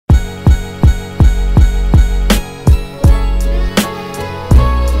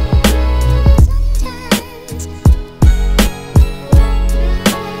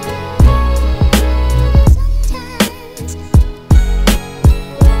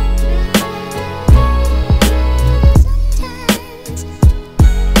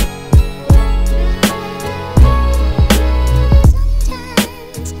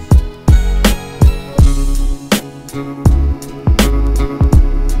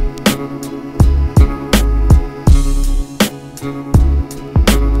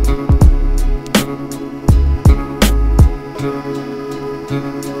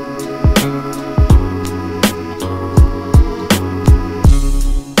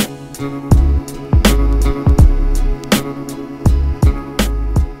Suburban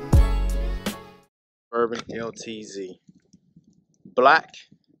LTZ. Black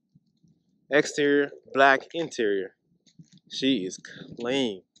exterior, black interior. She is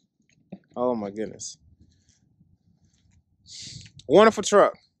clean. Oh my goodness. Wonderful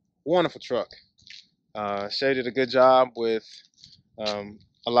truck. Wonderful truck. Shay did a good job with a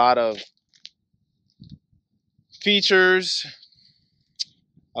lot of features,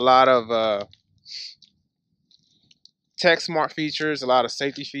 a lot of tech smart features, a lot of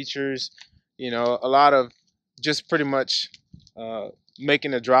safety features, you know, a lot of just pretty much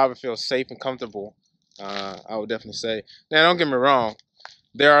making the driver feel safe and comfortable. I would definitely say. Now, don't get me wrong,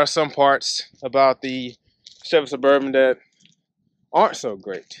 there are some parts about the Chevy Suburban that aren't so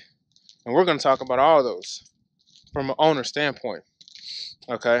great, and we're going to talk about all those from an owner standpoint.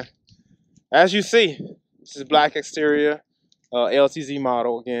 Okay, as you see, this is black exterior, LTZ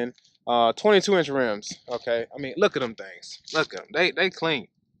model again, 22-inch rims. Okay, I mean, look at them things. Look at them. They clean.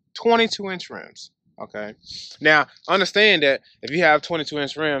 22-inch rims. Okay, now understand that if you have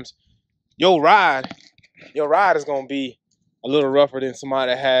 22-inch rims, your ride is gonna be a little rougher than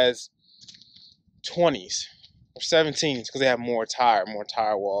somebody that has 20s or 17s because they have more tire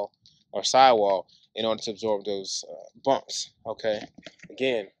wall or sidewall in order to absorb those bumps. Okay,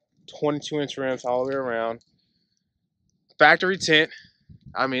 again, 22-inch rims all the way around. Factory tint.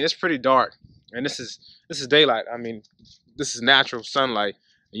 I mean, it's pretty dark, and this is daylight. I mean, this is natural sunlight,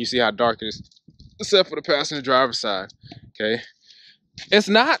 and you see how dark it is, except for the passenger driver's side. Okay, it's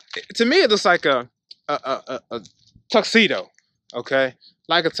not, to me, it looks like a tuxedo. Okay,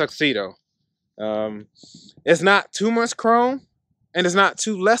 like a tuxedo. It's not too much chrome, and it's not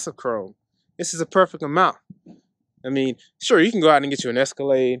too less of chrome. This is a perfect amount. I mean, sure, you can go out and get you an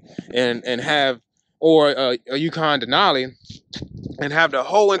Escalade and have, or a Yukon Denali, and have the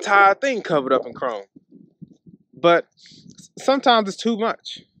whole entire thing covered up in chrome. But sometimes it's too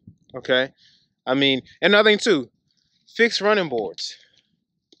much. Okay, I mean, another thing too, fixed running boards.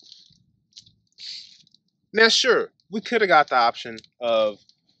 Now, sure, we could have got the option of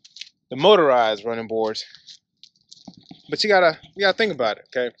the motorized running boards, but you gotta think about it.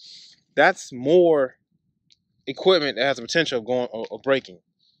 Okay, that's more equipment that has the potential of going or breaking,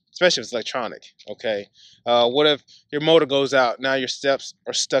 especially if it's electronic. Okay, what if your motor goes out? Now your steps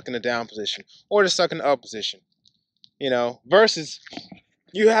are stuck in the down position, or they're stuck in the up position. You know, versus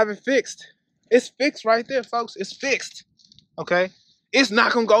you have it fixed. It's fixed right there, folks. It's fixed. Okay, it's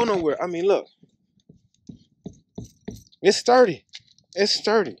not gonna go nowhere. I mean, look, it's sturdy. It's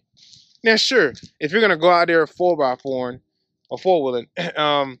sturdy. Now, sure, if you're gonna go out there 4x4 or four-wheeling,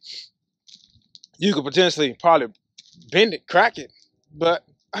 you could potentially probably bend it, crack it. But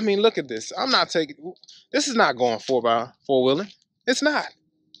I mean, look at this. I'm not taking. This is not going 4x4 wheeling. It's not.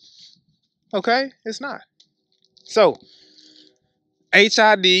 Okay, it's not. So,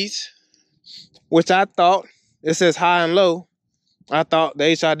 HIDs, which I thought, it says high and low. I thought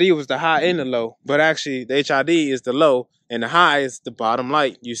the HID was the high and the low, but actually the HID is the low and the high is the bottom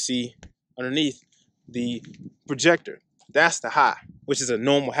light you see underneath the projector. That's the high, which is a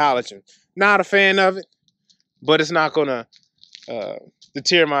normal halogen. Not a fan of it, but it's not gonna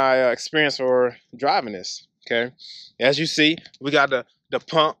deter my experience for driving this. Okay, as you see, we got the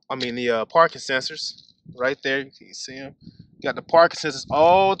parking sensors right there. You can see them. You got the parking sensors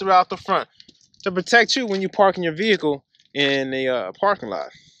all throughout the front to protect you when you park in your vehicle in the parking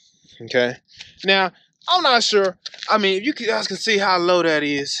lot. Okay, now I'm not sure. I mean, if you guys can see how low that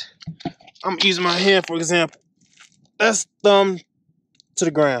is, I'm using my hand for example. That's thumb to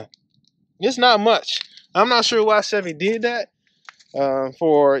the ground. It's not much. I'm not sure why Chevy did that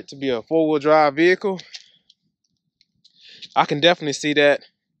for it to be a four-wheel drive vehicle. I can definitely see that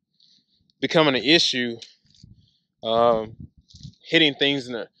becoming an issue. Hitting things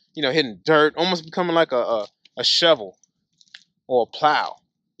in the, hitting dirt, almost becoming like a shovel or a plow,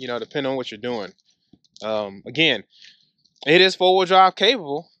 depending on what you're doing. Again, it is four-wheel drive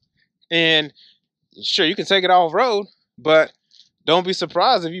capable, and sure, you can take it off-road, but don't be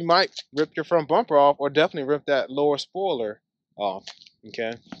surprised if you might rip your front bumper off, or definitely rip that lower spoiler off.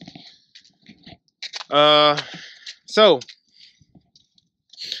 Okay. So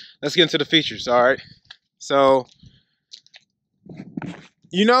let's get into the features. All right. So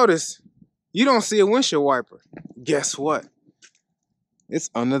you notice you don't see a windshield wiper. Guess what?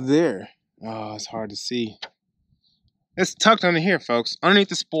 It's under there. Oh, it's hard to see. It's tucked under here, folks. Underneath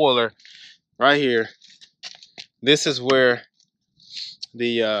the spoiler, right here. This is where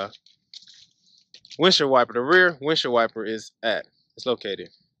the windshield wiper, the rear windshield wiper, is at. It's located.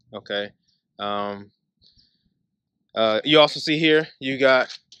 Okay. You also see here you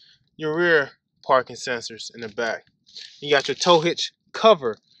got your rear parking sensors in the back. You got your tow hitch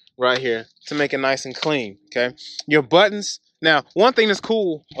cover right here to make it nice and clean, okay? Your buttons. Now, one thing that's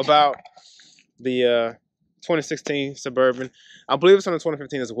cool about the 2016 Suburban, I believe it's on the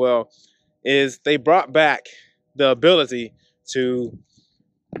 2015 as well, is they brought back the ability to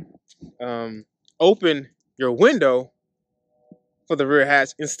open your window for the rear hatch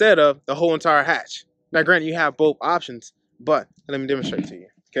instead of the whole entire hatch. Now, granted, you have both options, but let me demonstrate to you,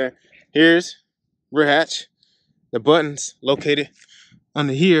 okay? Here's rear hatch. The button's located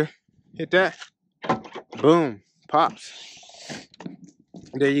under here. Hit that. Boom. Pops.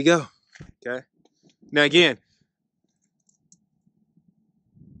 There you go. Okay. Now again,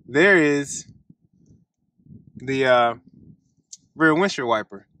 there is the rear windshield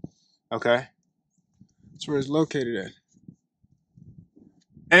wiper. Okay. That's where it's located at.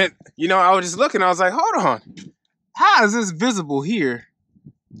 And you know, I was just looking, I was like, hold on. How is this visible here,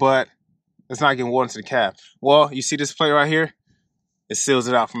 but it's not getting water into the cab? Well, you see this plate right here? It seals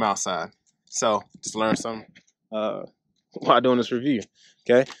it out from outside. So just learn something while doing this review.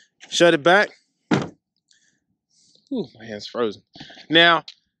 Okay, shut it back. Ooh, my hand's frozen. Now,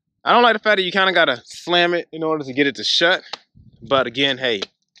 I don't like the fact that you kind of gotta slam it in order to get it to shut. But again, hey,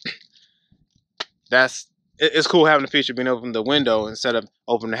 it's cool having the feature being open the window instead of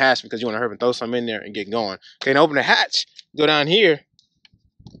open the hatch, because you want to hurry and throw something in there and get going. Okay, now open the hatch. Go down here.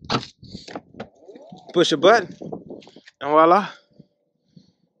 Push a button, and voila,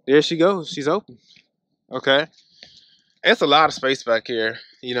 there she goes. She's open. Okay, it's a lot of space back here.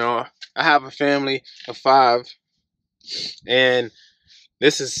 You know, I have a family of 5, and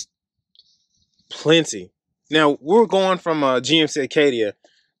this is plenty. Now we're going from a GMC Acadia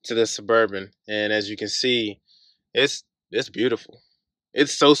to the Suburban, and as you can see, it's beautiful.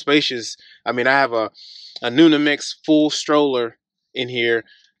 It's so spacious. I mean, I have a Nunamix full stroller in here.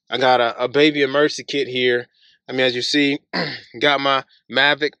 I got a baby emergency kit here. I mean, as you see, got my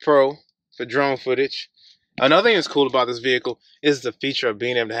Mavic Pro for drone footage. Another thing that's cool about this vehicle is the feature of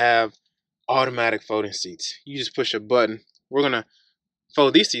being able to have automatic folding seats. You just push a button. We're gonna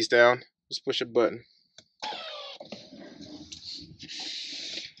fold these seats down. Just push a button.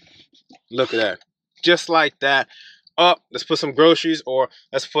 Look at that. Just like that. Up, let's put some groceries, or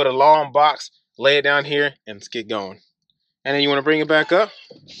let's put a long box, lay it down here, and let's get going. And then you want to bring it back up.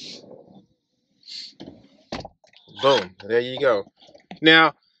 Boom. There you go.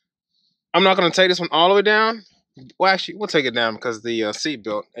 Now, I'm not going to take this one all the way down. Well, actually, we'll take it down because the seat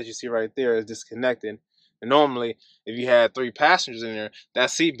belt, as you see right there, is disconnected. And normally, if you had 3 passengers in there,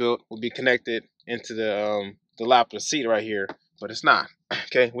 that seat belt would be connected into the lap of the seat right here. But it's not.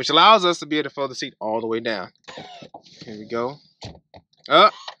 Okay, which allows us to be able to fold the seat all the way down. Here we go.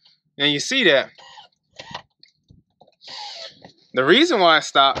 Up. And you see that. The reason why I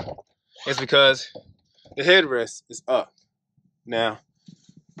stopped is because the headrest is up. Now,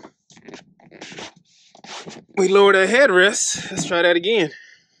 we lower the headrest. Let's try that again.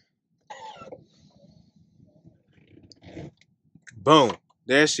 Boom.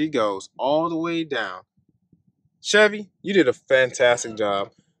 There she goes, all the way down. Chevy, you did a fantastic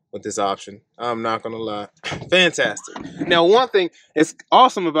job with this option. I'm not going to lie. Fantastic. Now, one thing that's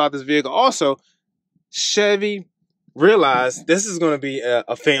awesome about this vehicle also, Chevy realized this is going to be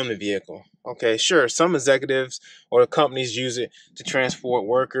a family vehicle. Okay, sure, some executives or companies use it to transport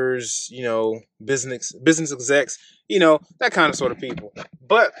workers, you know, business execs, you know, that kind of sort of people.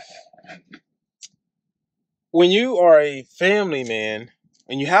 But when you are a family man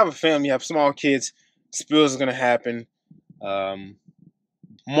and you have a family, you have small kids, spills are going to happen.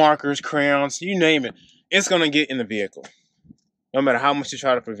 Markers, crayons, you name it, it's going to get in the vehicle, no matter how much you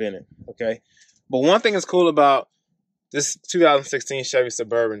try to prevent it. Okay, but one thing that's cool about this 2016 Chevy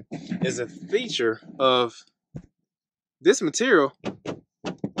Suburban is a feature of this material.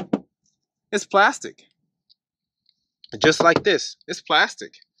 It's plastic, just like this. It's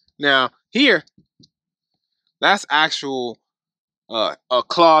plastic. Now here, that's actual a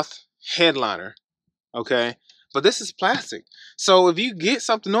cloth headliner. Okay, but this is plastic. So if you get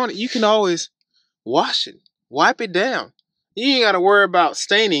something on it, you can always wash it, wipe it down. You ain't got to worry about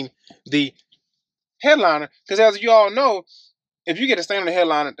staining the headliner, because as you all know, if you get a stain on the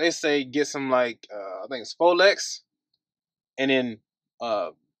headliner, they say get some, like, I think it's Folex, and then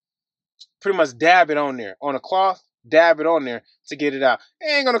pretty much dab it on there, on a cloth, dab it on there to get it out.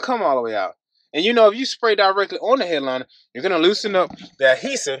 It ain't going to come all the way out. And you know, if you spray directly on the headliner, you're going to loosen up the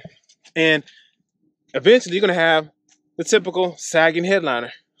adhesive, and eventually you're going to have the typical sagging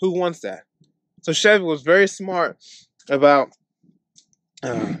headliner. Who wants that? So Chevy was very smart about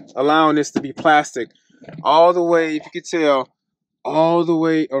allowing this to be plastic all the way, if you could tell, all the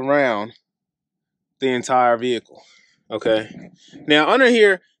way around the entire vehicle. Okay. Now under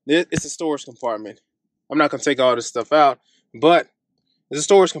here, it's a storage compartment. I'm not gonna take all this stuff out, but there's a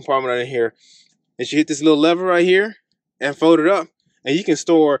storage compartment under here. And you hit this little lever right here and fold it up, and you can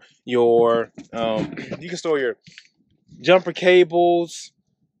store your jumper cables,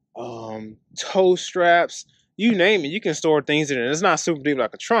 tow straps, you name it. You can store things in it. It's not super deep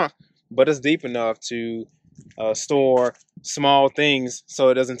like a trunk, but it's deep enough to store small things so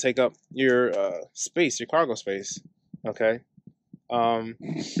it doesn't take up your space, your cargo space. Okay. And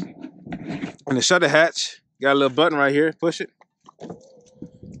to shut the hatch, got a little button right here. Push it.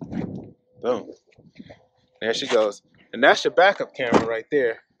 Boom. There she goes. And that's your backup camera right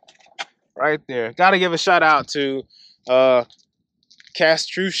there. Right there. Got to give a shout out to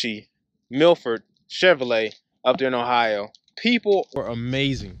Castrucci, Milford Chevrolet up there in Ohio. People were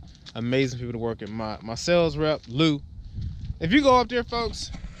amazing. Amazing people to work at. My sales rep, Lou. If you go up there,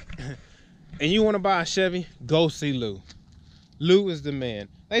 folks, and you want to buy a Chevy, go see Lou. Lou is the man.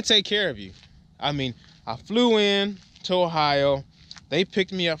 They take care of you. I mean, I flew in to Ohio. They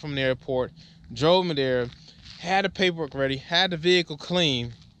picked me up from the airport, drove me there, had the paperwork ready, had the vehicle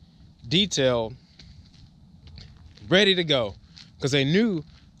clean, detailed, ready to go. Because they knew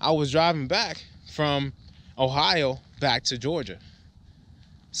I was driving back from Ohio back to Georgia.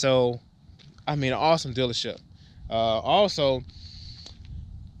 So, I mean, an awesome dealership. Also,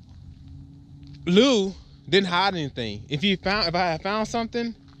 Lou didn't hide anything. If I had found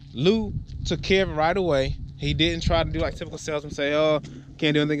something, Lou took care of it right away. He didn't try to do like typical salesmen, say, oh,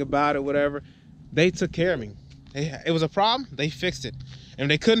 can't do anything about it, whatever. They took care of me. It was a problem, they fixed it. And if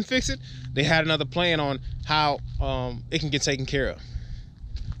they couldn't fix it, they had another plan on how it can get taken care of.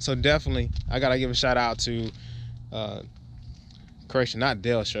 So definitely, I gotta give a shout out to, correction, not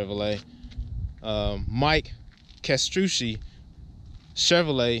Dell Chevrolet, Mike Castrucci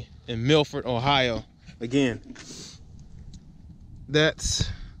Chevrolet in Milford, Ohio. Again, there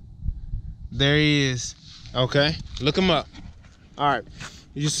he is. Okay, look him up. All right,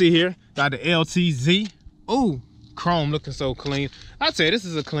 you see here, got the LTZ. Ooh, chrome looking so clean. I'd say this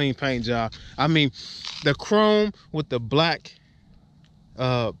is a clean paint job. I mean, the chrome with the black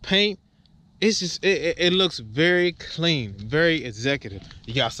paint, it's just, it looks very clean, very executive.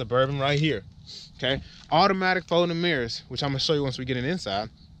 You got Suburban right here. Okay, automatic folding mirrors, which I'm gonna show you once we get inside.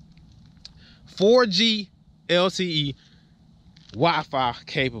 4G LTE Wi-Fi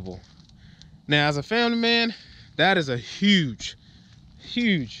capable. Now, as a family man, that is a huge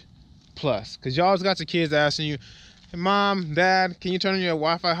plus, because you always got your kids asking you, hey, Mom, Dad, can you turn on your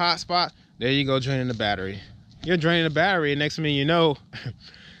Wi-Fi hotspot? There you go, draining the battery. You're draining the battery, and next thing you know,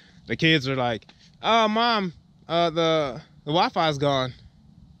 the kids are like, oh, Mom, the Wi-Fi is gone.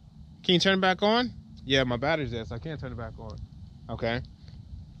 Can you turn it back on? Yeah, my battery's dead, so I can't turn it back on. Okay.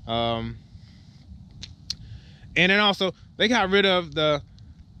 And then also, they got rid of the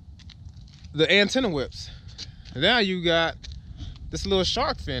antenna whips. Now you got this little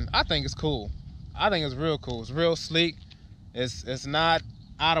shark fin. I think it's cool. I think it's real cool. It's real sleek. It's not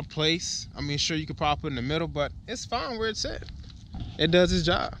out of place. I mean, sure, you could probably put it in the middle, but it's fine where it's at. It does its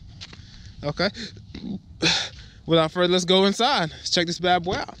job. Okay. Without further, let's go inside. Let's check this bad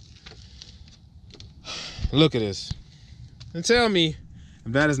boy out. Look at this. And tell me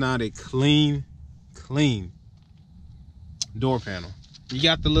if that is not a clean door panel. You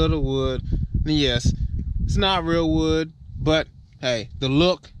got the little wood. And yes, it's not real wood, but hey, the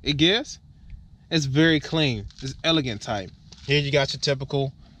look it gives, it's very clean. It's elegant type. Here you got your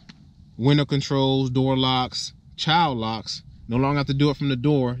typical window controls, door locks, child locks. No longer have to do it from the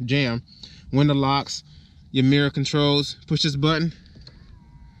door, jam. Window locks, your mirror controls. Push this button.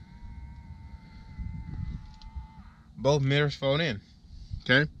 Both mirrors fold in.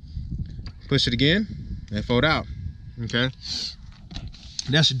 Okay. Push it again and fold out. Okay.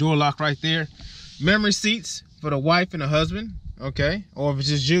 That's your door lock right there. Memory seats for the wife and the husband. Okay. Or if it's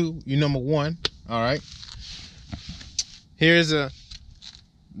just you, you're number one. All right. Here's the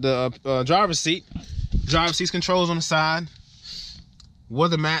driver's seat. Driver's seat controls on the side.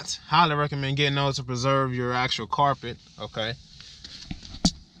 Weather mats. Highly recommend getting those to preserve your actual carpet. Okay.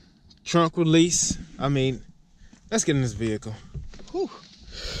 Trunk release. I mean, let's get in this vehicle. Whew.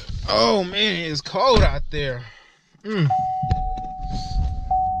 Oh man, it's cold out there.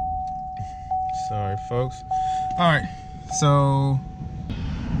 Sorry, folks. All right, so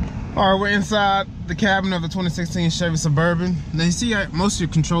we're inside the cabin of the 2016 Chevy Suburban. Now you see most of your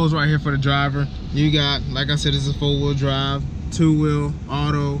controls right here for the driver. You got, like I said, this is a 4-wheel drive, 2-wheel,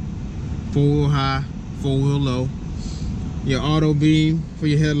 auto, 4-wheel high, 4-wheel low. Your auto beam for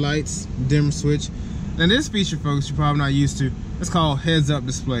your headlights, dimmer switch. Now this feature, folks, you're probably not used to. It's called heads-up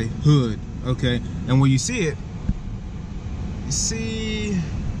display hood. Okay, and when you see it, you see.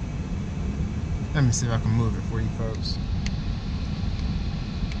 Let me see if I can move it for you folks.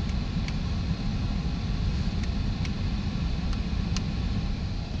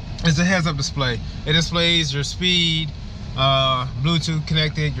 It's a heads-up display. It displays your speed, Bluetooth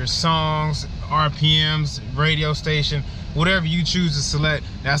connected, your songs, RPMs, radio station, whatever you choose to select,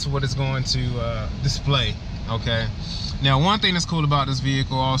 that's what it's going to display. Okay. Now, one thing that's cool about this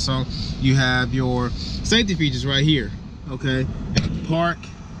vehicle also, you have your safety features right here. Okay. Park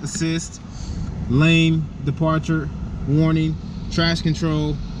assist, lane departure warning, traction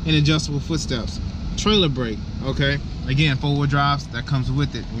control, and adjustable footsteps. Trailer brake. Okay. Again, four-wheel drives, that comes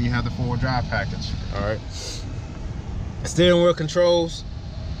with it when you have the four-wheel drive package. All right. Steering wheel controls,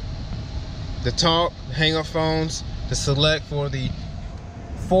 the talk, hang-up phones, the select for the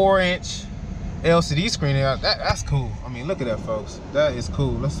 4-inch LCD screen. That's cool. I mean, look at that, folks. That is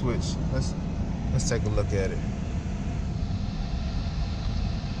cool. Let's switch. Let's take a look at it.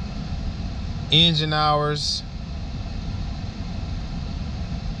 Engine hours.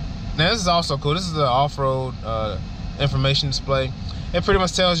 Now, this is also cool. This is the off-road information display. It pretty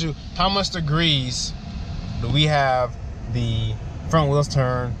much tells you how much degrees do we have the front wheels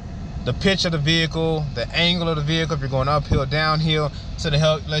turn, the pitch of the vehicle, the angle of the vehicle, if you're going uphill, downhill, so to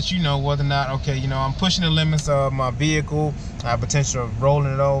help let you know whether or not, okay, you know, I'm pushing the limits of my vehicle, I have potential of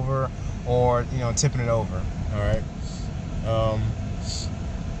rolling it over or, you know, tipping it over. All right.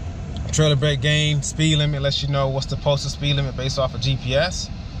 Trailer brake gain, speed limit lets you know what's the posted speed limit based off of GPS.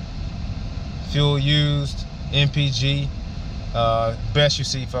 Fuel used, MPG. Best you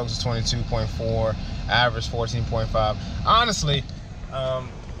see, folks, is 22.4, average 14.5. Honestly,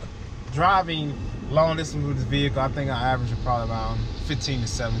 driving long distance with this vehicle, I think I average probably around 15 to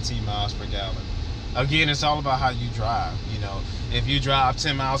 17 miles per gallon. Again, it's all about how you drive. You know, if you drive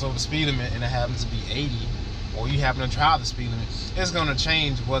 10 miles over the speed limit and it happens to be 80, or you happen to drive the speed limit, it's going to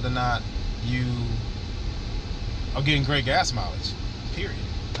change whether or not you are getting great gas mileage, period.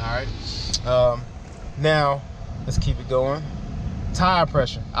 All right. Now, let's keep it going. Tire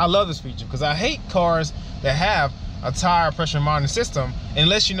pressure. I love this feature because I hate cars that have a tire pressure monitoring system and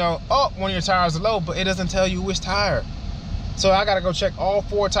lets you know, oh, one of your tires are low, but it doesn't tell you which tire. So I gotta go check all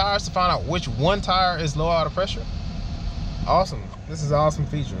 4 tires to find out which one tire is low out of pressure. Awesome. This is an awesome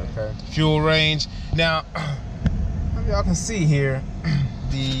feature. Okay. Fuel range. Now, y'all can see here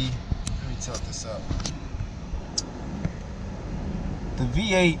let me tilt this up. The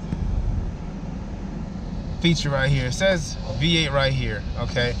V8 feature right here. It says V8 right here.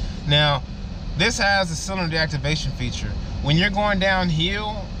 Okay. Now, this has a cylinder deactivation feature. When you're going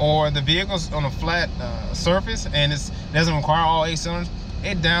downhill or the vehicle's on a flat surface and it doesn't require all 8 cylinders,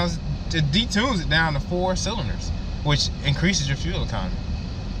 it detunes it down to 4 cylinders, which increases your fuel economy.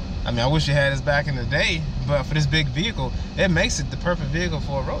 I mean, I wish you had this back in the day, but for this big vehicle, it makes it the perfect vehicle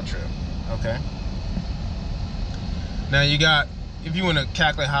for a road trip. Okay. Now you got, if you want to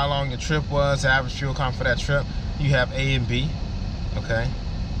calculate how long your trip was, the average fuel economy for that trip, you have A and B. Okay.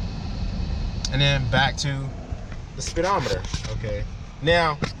 And then back to the speedometer. Okay.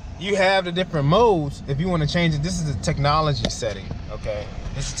 Now you have the different modes. If you want to change it, this is the technology setting. Okay.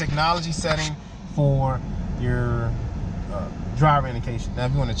 It's a technology setting for your driver indication. Now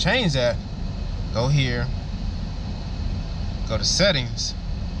if you want to change that, go here, go to settings.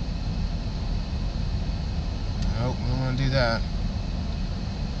 Nope, we don't want to do that.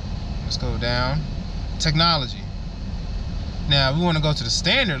 Let's go down, technology. Now if we want to go to the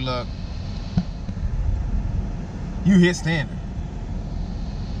standard look, you hit standard.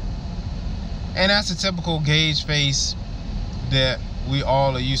 And that's a typical gauge face that we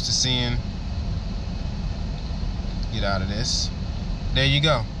all are used to seeing. Get out of this. There you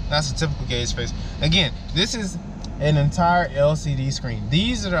go. That's a typical gauge face. Again, this is an entire LCD screen.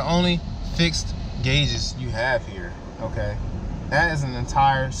 These are the only fixed gauges you have here. Okay. That is an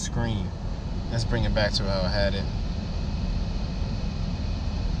entire screen. Let's bring it back to how I had it.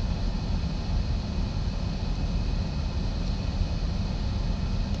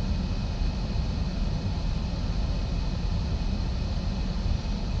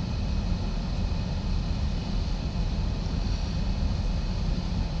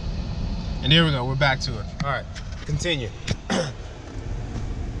 And there we go, we're back to it. All right, continue.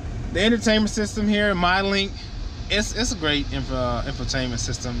 The entertainment system here, MyLink, it's a great infotainment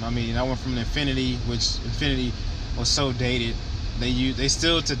system. I mean, I went from the Infinity, which Infinity was so dated. They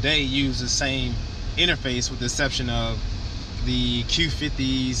still today use the same interface with the exception of the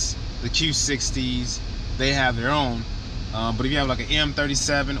Q50s, the Q60s. They have their own. But if you have like an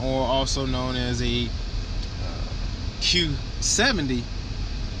M37 or also known as a 70,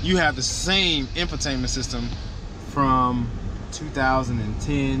 you have the same infotainment system from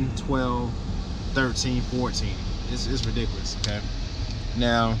 2010, 12, 13, 14. It's ridiculous. Okay.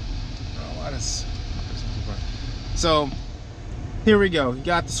 Now, so here we go. You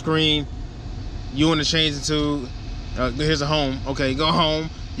got the screen. You want to change it to here's a home. Okay, go home.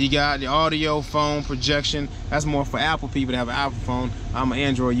 You got the audio, phone, projection. That's more for Apple people to have an Apple phone. I'm an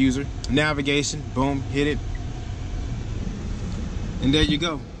Android user. Navigation, boom, hit it. And there you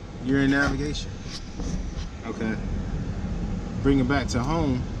go. You're in navigation. Okay. Bring it back to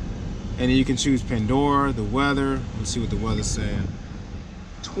home. And then you can choose Pandora, the weather. Let's see what the weather's saying.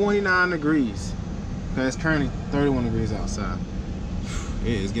 29 degrees. Okay, it's currently 31 degrees outside.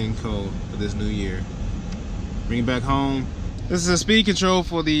 It is getting cold for this new year. Bring it back home. This is a speed control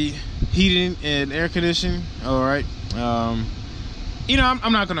for the heating and air conditioning. All right. You know,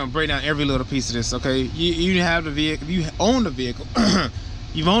 I'm not gonna break down every little piece of this. Okay, you have the vehicle. You own the vehicle.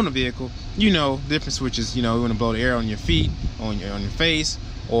 You've owned the vehicle. You know different switches. You know, you want to blow the air on your feet, on your face,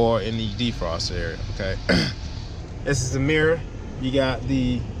 or in the defrost area. Okay. This is the mirror. You got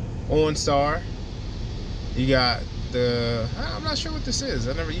the OnStar. You got the, I'm not sure what this is.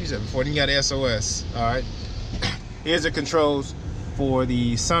 I never used that before. Then you got the SOS. All right. Here's the controls for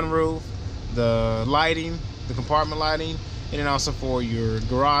the sunroof, the lighting, the compartment lighting, and then also for your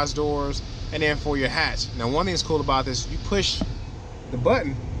garage doors, and then for your hatch. Now, one thing that's cool about this, you push the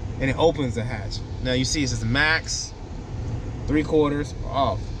button and it opens the hatch. Now you see it says max, 3/4,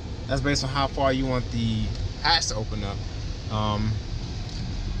 off. That's based on how far you want the hatch to open up.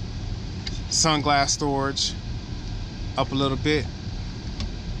 Sunglass storage up a little bit,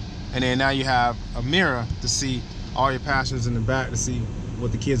 and then now you have a mirror to see all your passengers in the back, to see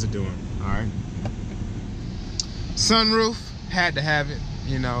what the kids are doing. All right. Sunroof, had to have it.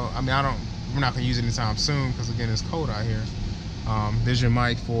 You know, I mean, we're not gonna use it anytime soon because again, it's cold out here. There's your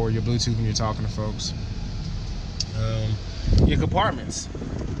mic for your Bluetooth when you're talking to folks. Your compartments,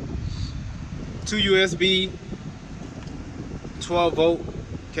 2 USB, 12 volt.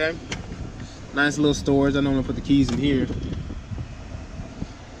 Okay. Nice little storage. I know I'm gonna put the keys in here.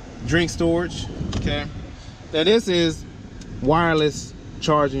 Drink storage. Okay. Now this is wireless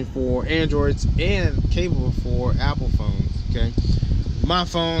charging for Androids and capable for Apple phones. Okay. My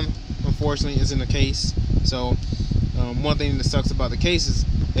phone, unfortunately, is in the case. So one thing that sucks about the case is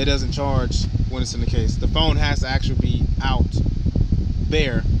it doesn't charge when it's in the case. The phone has to actually be out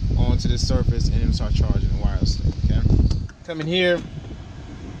there onto this surface and then start charging wirelessly. Okay. Come in here.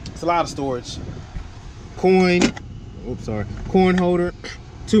 It's a lot of storage. Coin holder,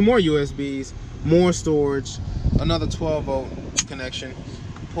 2 more USBs, more storage, another 12 volt connection.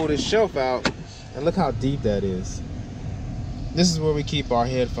 Pull this shelf out and look how deep that is. This is where we keep our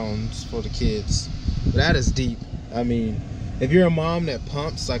headphones for the kids. But that is deep. I mean, if you're a mom that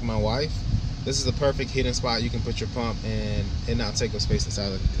pumps like my wife, this is a perfect hidden spot. You can put your pump and not take up space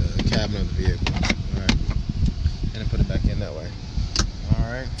inside the cabin of the vehicle. All right. And then put it back in that way.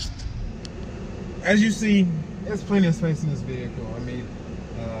 All right. As you see, there's plenty of space in this vehicle. I mean,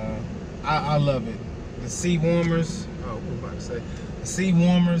 I love it. The seat warmers. Oh, what was I about to say? The seat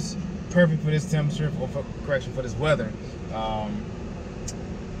warmers, perfect for this temperature, or for this weather.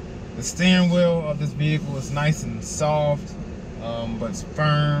 The steering wheel of this vehicle is nice and soft, but it's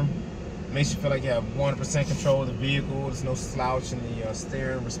firm. Makes you feel like you have 100% control of the vehicle. There's no slouch in the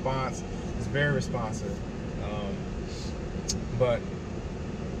steering response. It's very responsive. But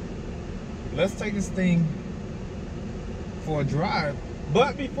let's take this thing for a drive.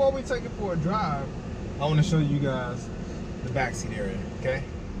 But before we take it for a drive, I want to show you guys the backseat area, okay?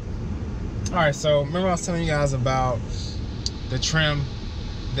 All right, so remember I was telling you guys about the trim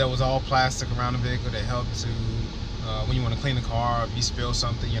that was all plastic around the vehicle that helped to, when you want to clean the car, if you spill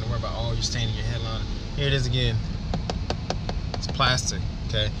something, you don't worry about, oh, you're staining your headliner. Here it is again. It's plastic,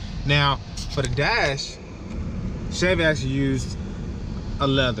 okay? Now, for the dash, Chevy actually used a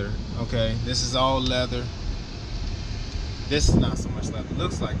leather, okay? This is all leather. This is not so much leather. It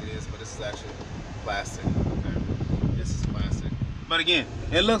looks like it is, but this is actually plastic, okay? This is plastic. But again,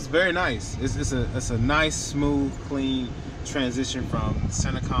 it looks very nice. It's a nice, smooth, clean transition from the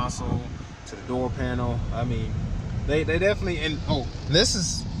center console to the door panel. I mean, they definitely, and oh, this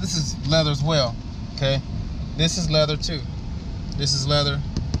is leather as well, okay? This is leather too. This is leather.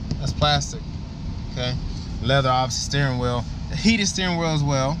 That's plastic, okay? Leather, obviously, steering wheel. The heated steering wheel as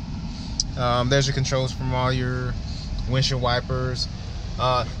well. There's your controls from all your windshield wipers.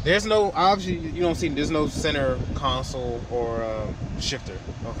 There's no, obviously you don't see, there's no center console or shifter,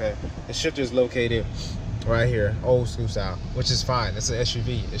 okay? The shifter is located right here, old school style, which is fine. It's an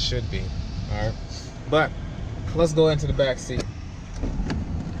SUV, it should be, all right? But let's go into the back seat.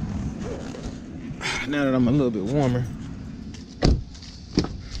 Now that I'm a little bit warmer.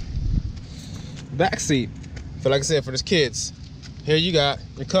 Back seat. For like I said, for the kids. Here you got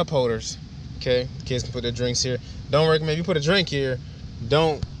your cup holders. Okay, kids can put their drinks here. Don't recommend if you put a drink here,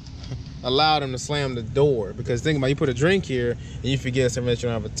 don't allow them to slam the door, because think about it, you put a drink here and you forget something that you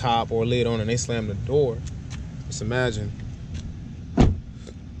don't have a top or a lid on and they slam the door. Just imagine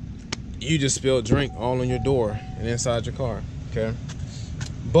you just spilled drink all on your door and inside your car. Okay,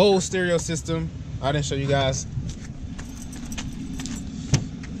 Bose stereo system. I didn't show you guys.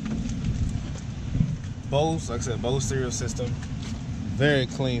 Bose, like I said, Bose stereo system. Very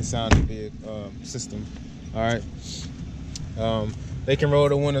clean sounding system. All right. They can roll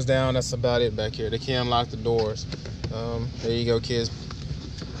the windows down. That's about it back here. They can't unlock the doors. There you go, kids.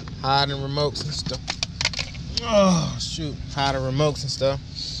 Hiding remotes and stuff. Oh shoot, hiding remotes and stuff.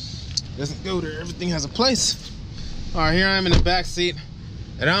 Doesn't go there. Everything has a place. All right, here I am in the back seat,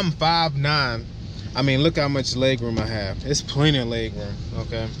 and I'm 5'9". I mean, look how much leg room I have. It's plenty of leg room.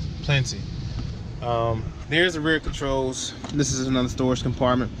 Okay, plenty. There's the rear controls. This is another storage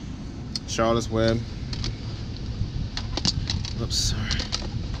compartment. Charlotte's Web. Oops, sorry.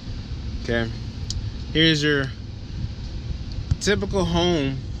 Okay, here's your typical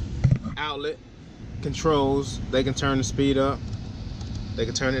home outlet controls. They can turn the speed up, they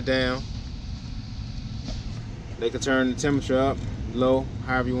can turn it down, they can turn the temperature up, low,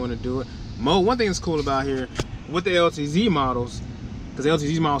 however you want to do it. One thing that's cool about here with the LTZ models, because the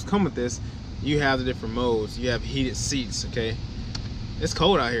LTZ models come with this, you have the different modes. You have heated seats. Okay, it's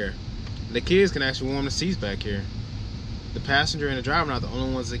cold out here. The kids can actually warm the seats back here. The passenger and the driver are not the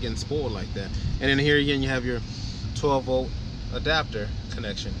only ones that are getting spoiled like that. And then here again, you have your 12-volt adapter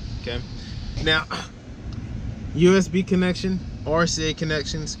connection. Okay, now USB connection, RCA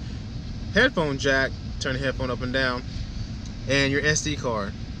connections, headphone jack, turn the headphone up and down, and your SD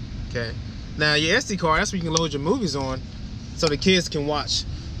card. Okay, now your SD card, that's where you can load your movies on, so the kids can watch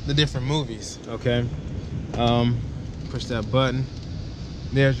the different movies. Okay, push that button.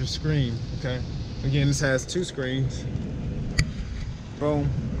 There's your screen. Okay, again, this has 2 screens. Boom,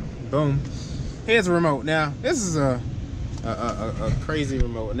 boom. Here's a remote. Now this is a crazy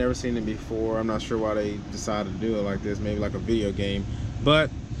remote. I've never seen it before. I'm not sure why they decided to do it like this. Maybe like a video game.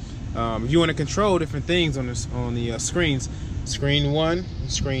 But if you want to control different things on this, on the screens, screen 1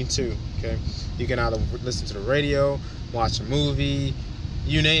 and screen 2. Okay, you can either listen to the radio, watch a movie,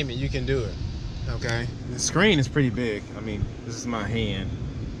 you name it, you can do it. Okay, the screen is pretty big. I mean, this is my hand.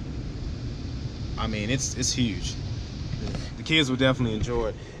 I mean, it's huge. The kids will definitely enjoy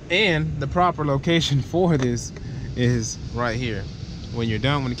it. And the proper location for this is right here. When you're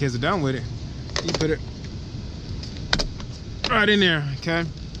done, when the kids are done with it, you put it right in there. Okay,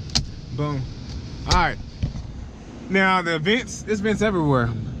 boom. All right, now the vents, there's vents everywhere.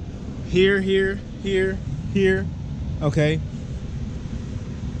 Here, here, here, here. Okay,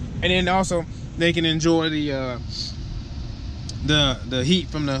 and then also they can enjoy the heat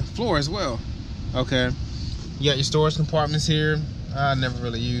from the floor as well. Okay, you got your storage compartments here. I never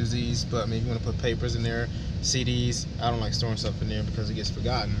really use these, but I mean, if you want to put papers in there, CDs, I don't like storing stuff in there because it gets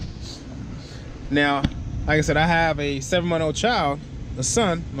forgotten. Now, like I said, I have a 7-month-old child, a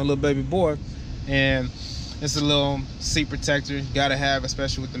son, my little baby boy, and it's a little seat protector. You gotta have,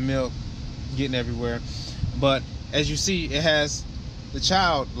 especially with the milk getting everywhere. But as you see, it has the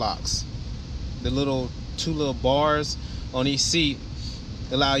child locks. The little 2 little bars on each seat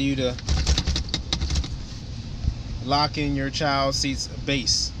allow you to lock in your child's seat's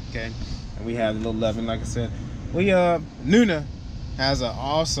base. Okay, and we have the little oven. Like I said, we Nuna has an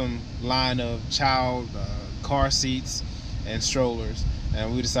awesome line of child car seats and strollers,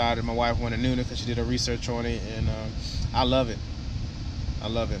 and we decided my wife wanted Nuna because she did her research on it, and I love it. I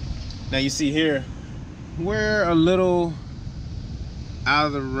love it. Now you see here, we're a little out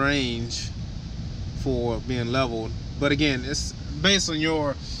of the range for being leveled, but again, it's based on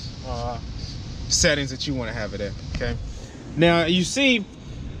your settings that you want to have it at. Okay, now you see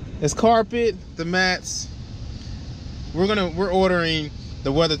it's carpet, the mats. We're ordering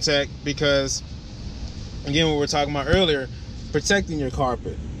the WeatherTech because, again, what we were talking about earlier, protecting your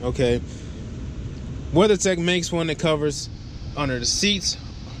carpet. Okay, WeatherTech makes one that covers under the seats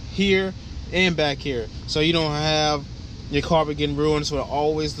here and back here, so you don't have your carpet getting ruined, so it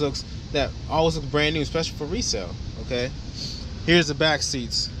always looks brand new, especially for resale. Okay, here's the back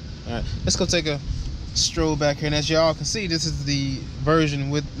seats. All right, let's go take a stroll back here, and as y'all can see, this is the version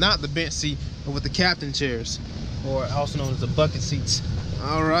with not the bench seat, but with the captain chairs, or also known as the bucket seats.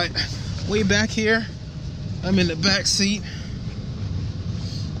 All right, way back here, I'm in the back seat.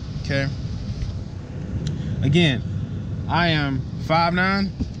 Okay, again, I am 5'9".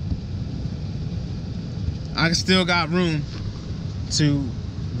 I still got room to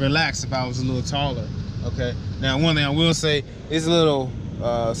relax if I was a little taller. Okay. Now, one thing I will say is a little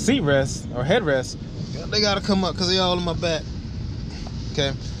seat rest or headrest. They gotta come up because they all in my back.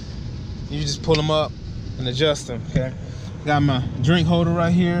 Okay. You just pull them up and adjust them. Okay. Got my drink holder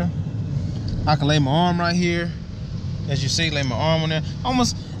right here. I can lay my arm right here. As you see, lay my arm on there.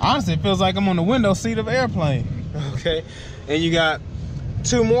 Almost, honestly, it feels like I'm on the window seat of an airplane. Okay. And you got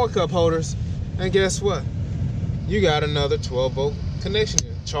 2 more cup holders. And guess what? You got another 12-volt connection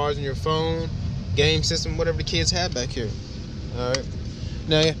here. Charging your phone, game system, whatever the kids have back here. All right.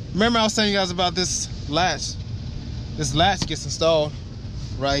 Now, remember I was telling you guys about this latch. This latch gets installed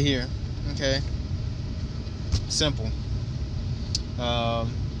right here. Okay. Simple.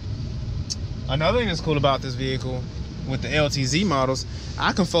 Another thing that's cool about this vehicle with the LTZ models,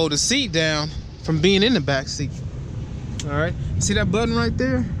 I can fold the seat down from being in the back seat. All right. See that button right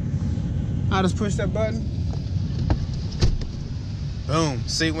there? I just push that button. Boom,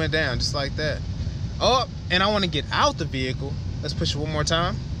 seat went down just like that. Oh, and I want to get out the vehicle. Let's push it one more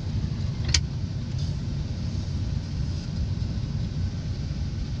time.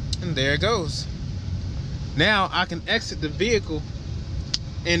 And there it goes. Now I can exit the vehicle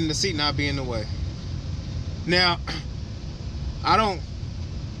and the seat not be in the way. Now, I know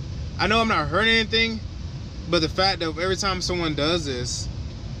I'm not hurting anything, but the fact that every time someone does this,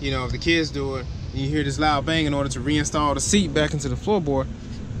 you know, if the kids do it, and you hear this loud bang in order to reinstall the seat back into the floorboard,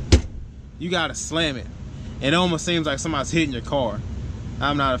 you gotta slam it. It almost seems like somebody's hitting your car.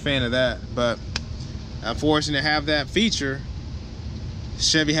 I'm not a fan of that, but I'm fortunate to have that feature.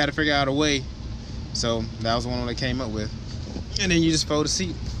 Chevy had to figure out a way, so that was the one they came up with. And then you just fold the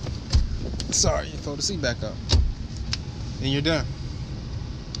seat. Sorry, you fold the seat back up, and you're done.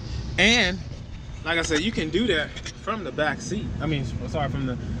 And like I said, you can do that from the back seat. I mean, sorry, from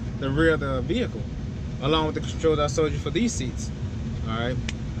the rear of the vehicle, along with the controls I showed you for these seats. All right.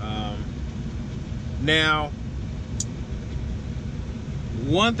 Now,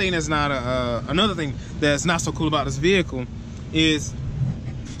 one thing that's not another thing that's not so cool about this vehicle is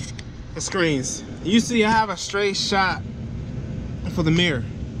the screens. You see, I have a straight shot for the mirror.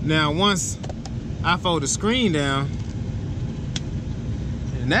 Now, once I fold the screen down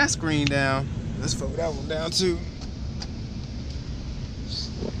and that screen down, let's fold that one down too.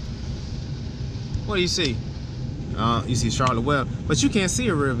 What do you see? You see Charlotte Webb, but you can't see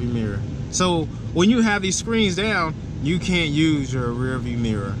a rear view mirror. So when you have these screens down, you can't use your rear view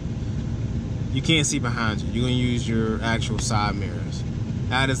mirror. You can't see behind you. You're gonna use your actual side mirrors.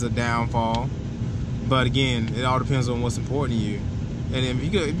 That is a downfall. But again, it all depends on what's important to you. And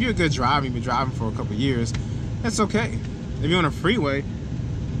if you're a good driver, you've been driving for a couple of years, that's okay. If you're on a freeway,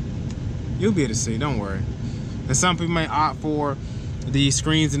 you'll be able to see, don't worry. And some people may opt for the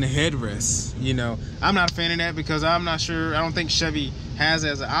screens and the headrests. You know, I'm not a fan of that because I'm not sure, I don't think Chevy has it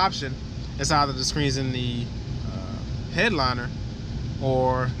as an option. It's either the screens in the headliner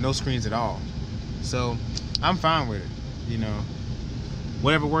or no screens at all. So I'm fine with it. You know,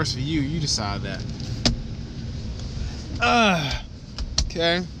 whatever works for you, you decide that.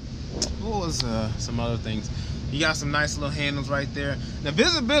 Okay. What was some other things? You got some nice little handles right there. Now,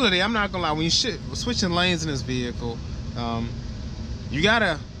 visibility, I'm not gonna lie, when you switching lanes in this vehicle, you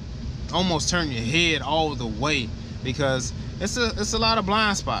gotta almost turn your head all the way because it's a lot of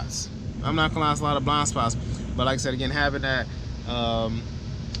blind spots. I'm not gonna lie, it's a lot of blind spots. But like I said, again, having that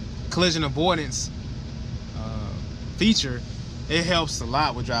collision avoidance feature, it helps a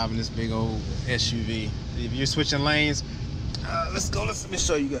lot with driving this big old SUV. If you're switching lanes, let's go. Let me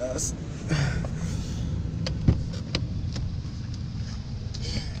show you guys.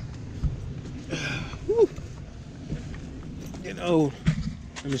 Woo. Getting old.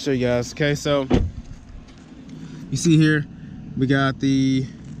 Let me show you guys. Okay, so you see here, we got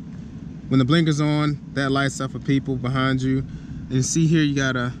when the blinker's on, that lights up for people behind you. And you see here, you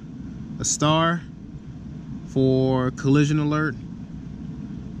got a star for collision alert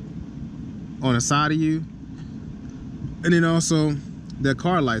on the side of you. And then also the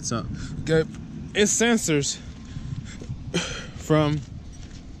car lights up. Okay, it's sensors from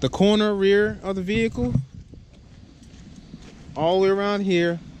the corner rear of the vehicle all the way around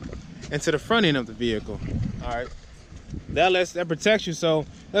here and to the front end of the vehicle. All right, that protects you. So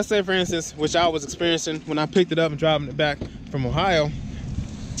let's say, for instance, which I was experiencing when I picked it up and driving it back from Ohio,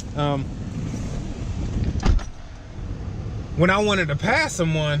 when I wanted to pass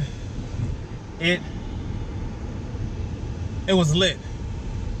someone, it was lit.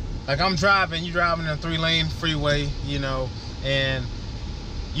 Like I'm driving, you driving in a 3-lane freeway, you know, and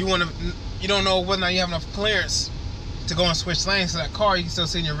you want to, you don't know whether or not you have enough clearance to go and switch lanes to that car. You can still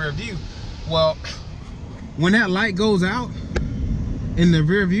see in your rear view. Well, when that light goes out in the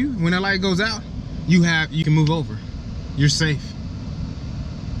rear view, when that light goes out, you can move over. You're safe.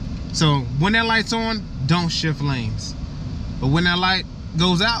 So when that light's on, don't shift lanes. But when that light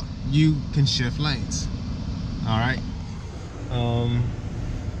goes out, you can shift lanes. All right.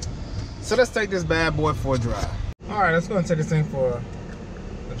 So let's take this bad boy for a drive. All right, let's go and take this thing for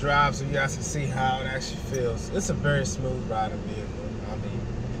a drive so you guys can see how it actually feels. It's a very smooth riding vehicle. I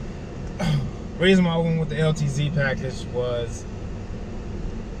mean, the reason why I went with the LTZ package was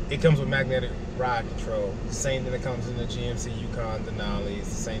it comes with magnetic ride control. The same thing that comes in the GMC Yukon Denali's,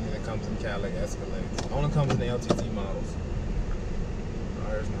 the same thing that comes in Cadillac Escalades. Only comes in the LTZ models. Oh,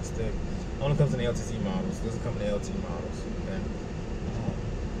 there's my stick. Only comes in the LTZ models. Doesn't come in the LT models. Okay.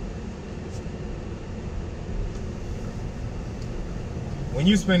 When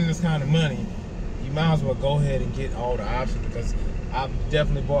you're spending this kind of money, you might as well go ahead and get all the options, because I've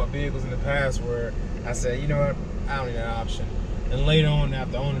definitely bought vehicles in the past where I said, you know what, I don't need that option. And later on,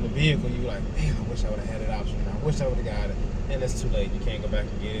 after owning the vehicle, you're like, man, I wish I would have had that option. I wish I would have got it. And it's too late. You can't go back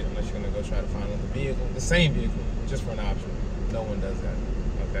and get it unless you're going to go try to find another vehicle, the same vehicle, just for an option. No one does that.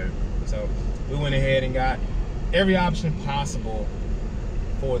 Okay. So we went ahead and got every option possible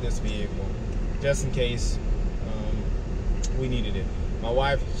for this vehicle, just in case we needed it. My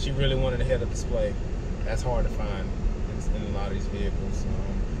wife, she really wanted a head-up display. That's hard to find in a lot of these vehicles.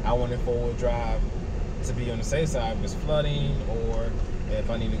 I wanted four-wheel drive to be on the safe side if it's flooding, or if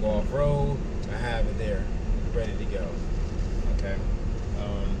I need to go off-road, I have it there, ready to go. Okay.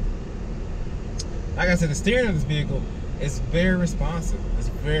 Like I said, the steering of this vehicle is very responsive. It's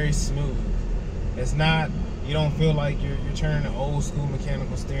very smooth. It's not, you don't feel like you're turning an old school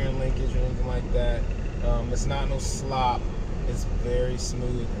mechanical steering linkage or anything like that. It's not no slop. It's very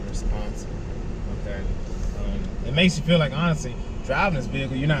smooth and responsive. Okay. It makes you feel like, honestly, driving this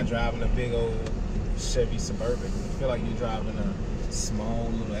vehicle, you're not driving a big old Chevy Suburban. You feel like you're driving a small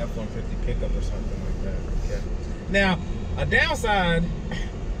little F-150 pickup or something like that. Okay. Now, a downside,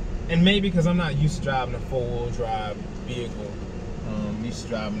 and maybe because I'm not used to driving a four-wheel drive vehicle, I'm used to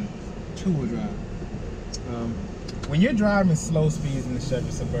driving two-wheel drive. When you're driving slow speeds in the Chevy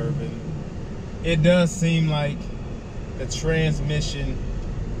Suburban, it does seem like the transmission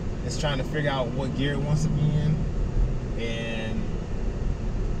is trying to figure out what gear it wants to be in, and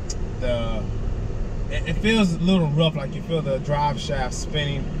it feels a little rough, like you feel the drive shaft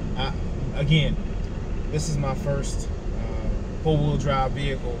spinning. Again, this is my first four-wheel drive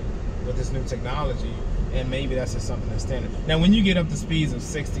vehicle with this new technology, and maybe that's just something that's standard. Now, when you get up to speeds of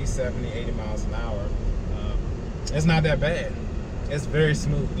 60, 70, 80 miles an hour, it's not that bad. It's very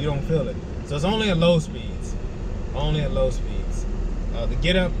smooth. You don't feel it. So it's only at low speeds. Only at low speeds. The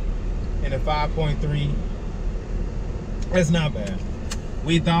get up in a 5.3, it's not bad.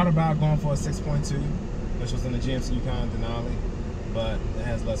 We thought about going for a 6.2, which was in the GMC Yukon Denali, but it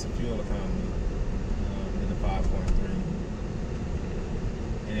has less fuel economy than the 5.3.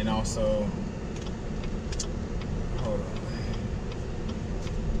 And then also, hold on.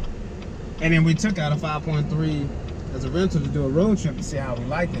 And then we took out a 5.3 as a rental to do a road trip to see how we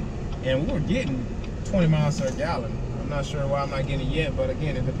liked it. And we were getting 20 miles per gallon. I'm not sure why I'm not getting it yet, but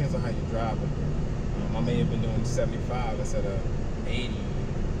again, it depends on how you drive it. I may have been doing 75 instead of 80.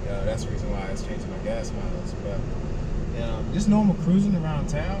 That's the reason why it's changing my gas mileage. But just normal cruising around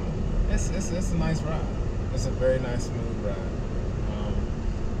town, it's a nice ride. It's a very nice, smooth ride.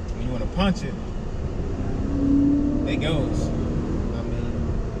 When you want to punch it, it goes. I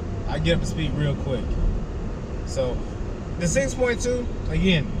mean, I get up to speed real quick. So the 6.2,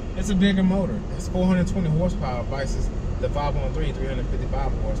 again, it's a bigger motor. It's 420 horsepower versus the 5.3,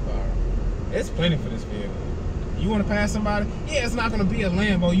 355 horsepower. It's plenty for this vehicle. You want to pass somebody? Yeah, it's not going to be a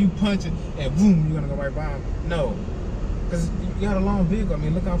Lambo. You punch it and boom, you're going to go right by them. No, because you got a long vehicle. I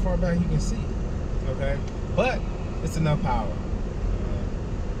mean, look how far back you can see. Okay, but it's enough power.